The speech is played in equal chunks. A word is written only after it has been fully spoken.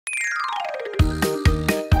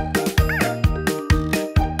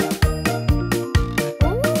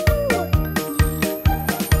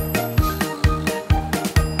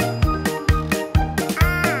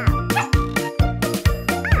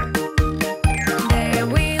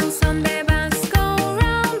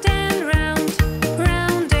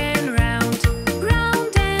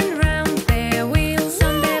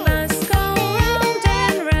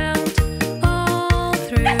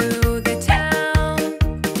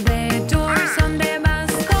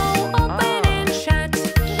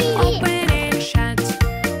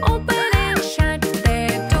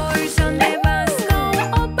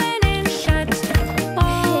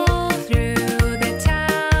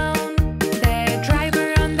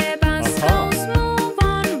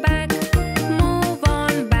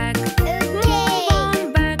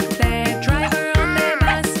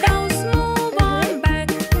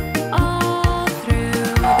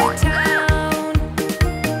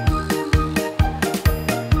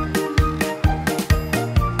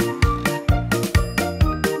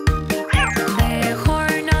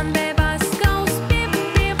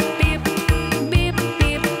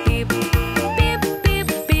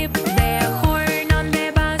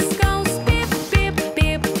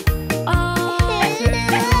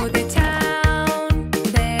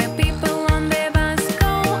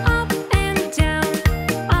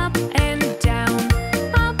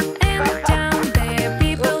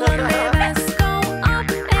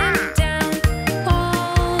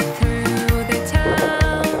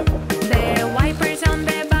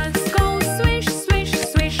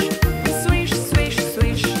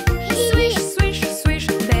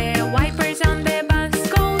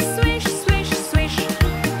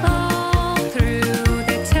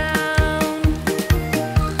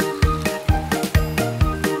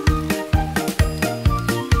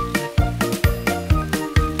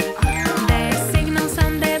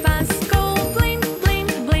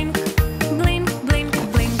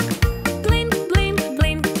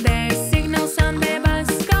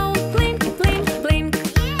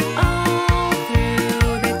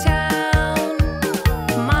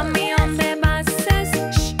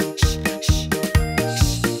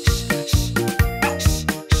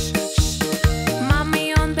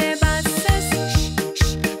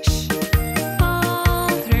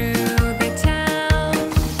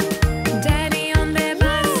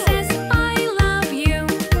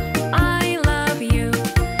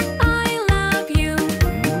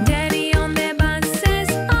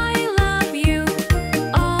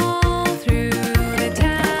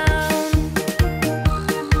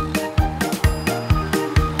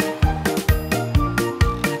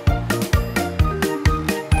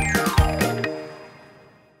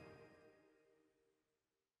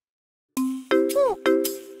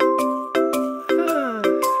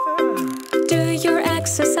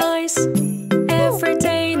exercise every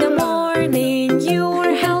day in the morning. You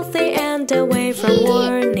are healthy and away from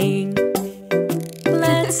warning.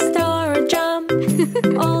 Let's start a jump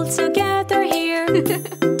all together here.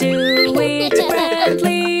 Do it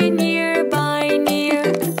friendly, near by near.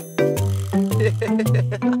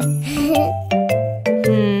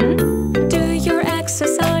 Do your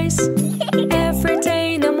exercise every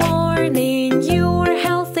day in the morning. You are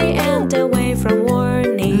healthy and away from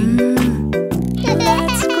warning.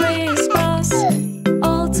 Let's crisscross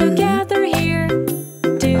all together here.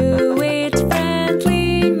 Do it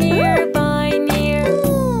friendly, near by near.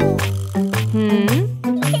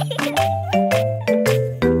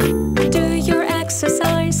 Do your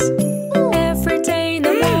exercise every day in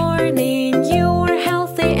the morning. You are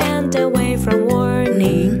healthy and away from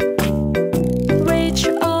warning. Reach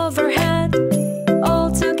overhead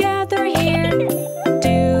all together here.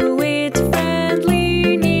 Do it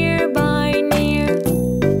friendly, near by near.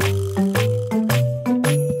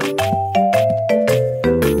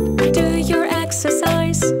 Do your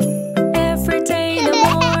exercise every day in the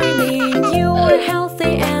morning. You are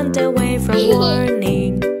healthy and away from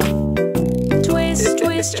warning. Twist,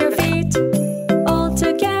 twist your feet all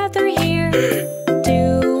together here.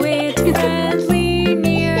 Do it friendly,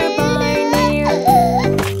 near by near.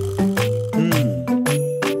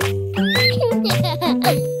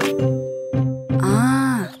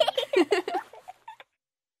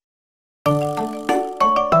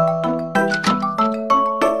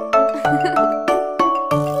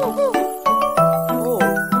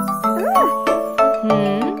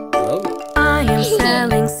 I am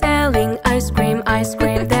selling ice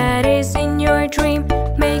cream that is in your dream.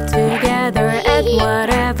 Make together, add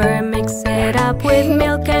whatever, mix it up with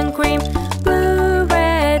milk and cream. Blue,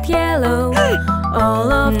 red, yellow,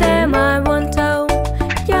 all of them I want to.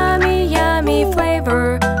 Yummy, yummy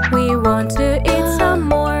flavor, we want to eat some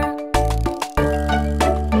more.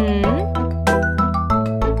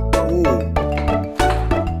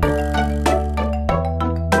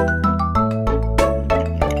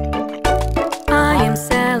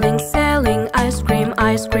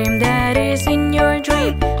 that is in your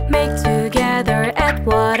dream. Make together, add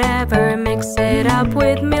whatever, mix it up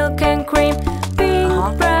with milk and cream.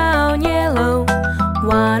 Pink, brown, yellow,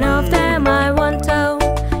 one of them I want to.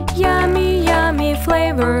 Yummy, yummy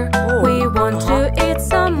flavor, we want to eat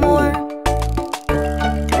some more.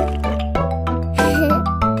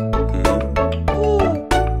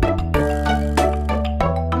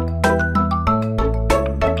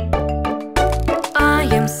 I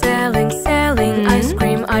am selling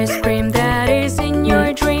ice cream that is in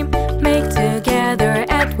your dream. Make together,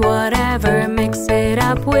 add whatever, mix it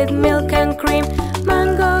up with milk and cream.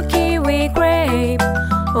 Mango, kiwi, grape,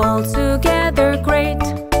 all together great.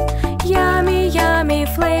 Yummy, yummy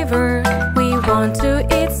flavor, we want to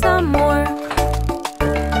eat some more.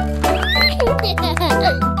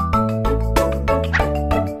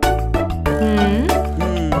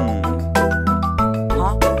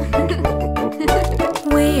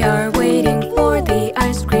 We are waiting for the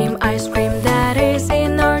ice cream that is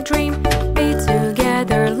in our dream. Be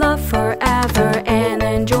together, love forever, and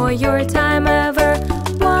enjoy your time ever.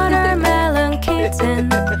 Watermelon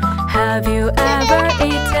kitten, have you ever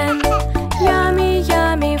eaten? Yummy,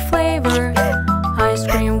 yummy flavor, ice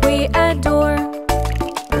cream we adore.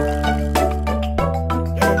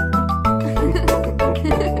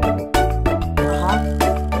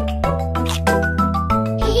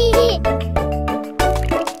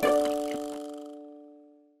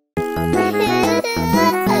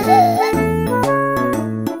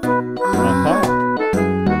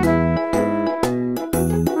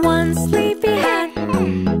 One sleepyhead,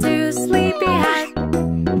 two sleepyhead,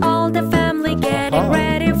 all the family getting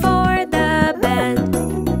ready for the bed.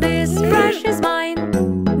 This brush is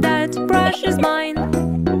mine, that brush is mine.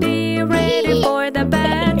 Be ready for the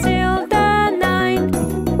bed till the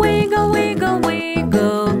 9. Wiggle, wiggle,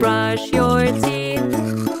 wiggle, brush your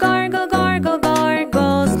teeth. Gargle, gargle,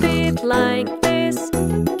 gargle, spit like this.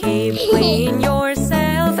 Keep clean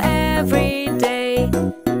yourself every day.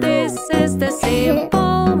 This is the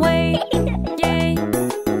simple way. Yay!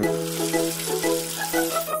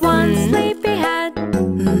 One sleepyhead,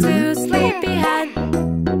 two sleepyhead,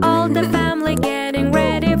 all the family getting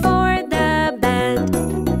ready for the bed.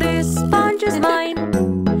 This sponge is mine,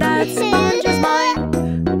 that sponge is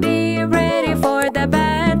mine. Be ready for the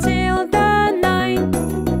bed till the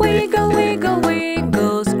 9. Wiggle, wiggle,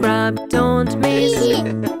 wiggle, scrub, don't miss.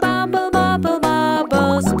 Bubble, bubble,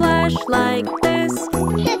 bubble, splash like this.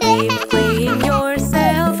 Keep clean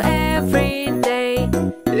yourself every day.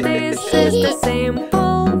 This is the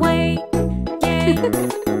simple way. Yay!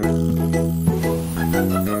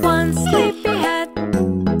 One sleepyhead,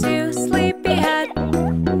 two sleepyhead,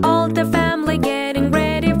 all the family getting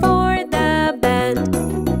ready for the bed.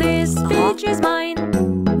 This beach is mine,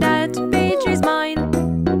 that beach is mine.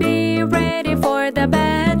 Be ready for the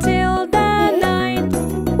bed till the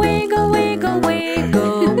 9. Wiggle, wiggle,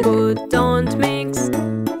 wiggle, but don't mix.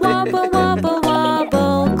 Wobble, wobble,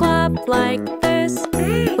 wobble, clap like this.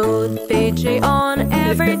 Put PJ on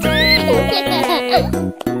every day.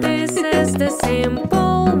 This is the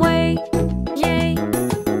simple way. Yay!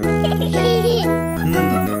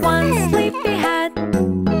 One sleepyhead,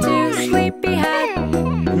 two sleepyhead,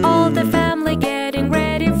 all the family getting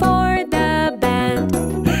ready for the bed.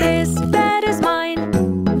 This bed is mine,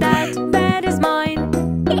 that bed is mine.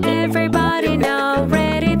 Everybody now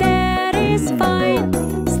ready, that is fine.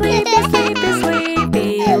 Sleepy, sleepy,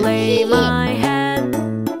 sleepy, lay my head.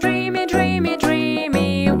 Dreamy, dreamy,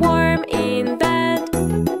 dreamy, warm in bed.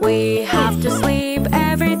 We have to sleep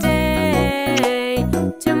every day.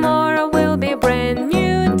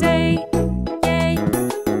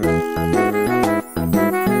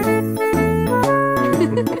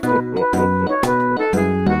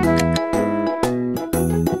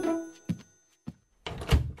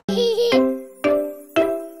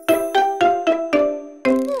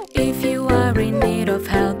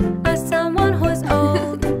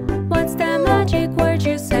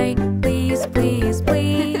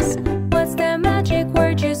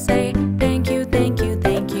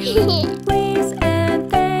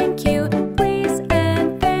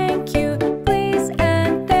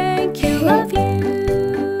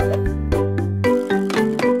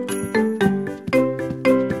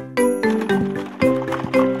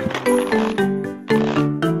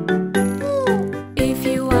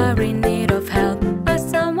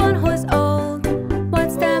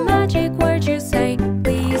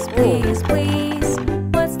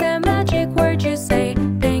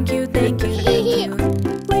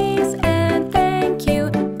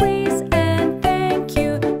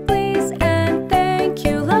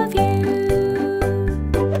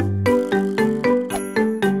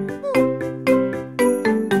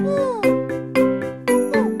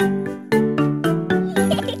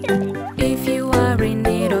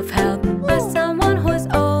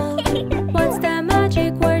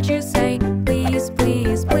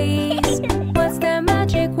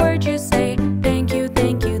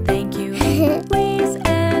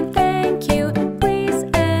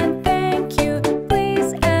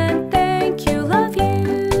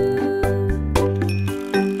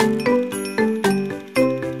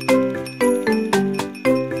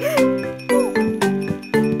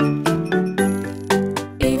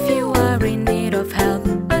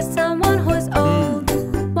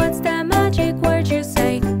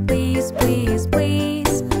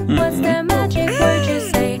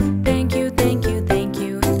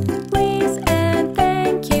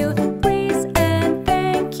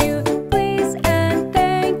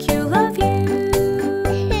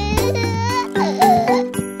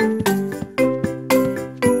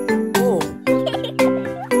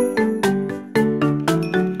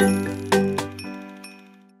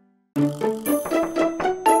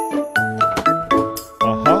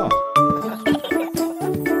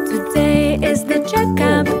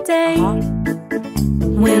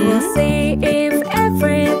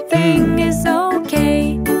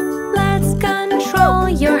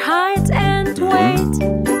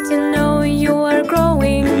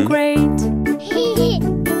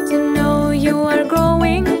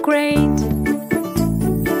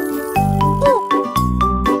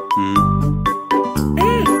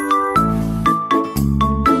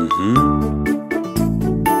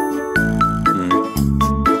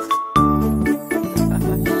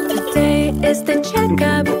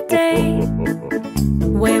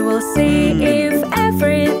 will see if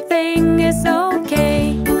everything is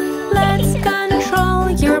okay. Let's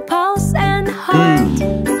control your pulse and heart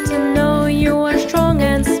to know you are strong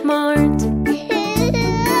and smart.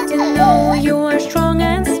 To know you are strong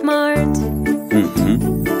and smart.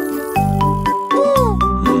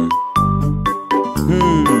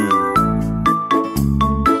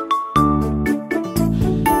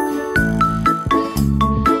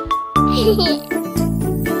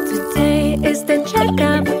 Today is the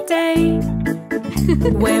checkup day.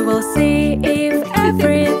 We will see if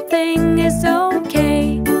everything is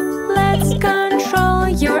okay. Let's control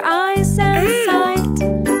your eyes and sight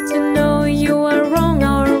to know you are wrong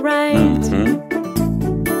or right.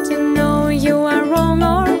 To know you are wrong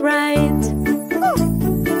or right.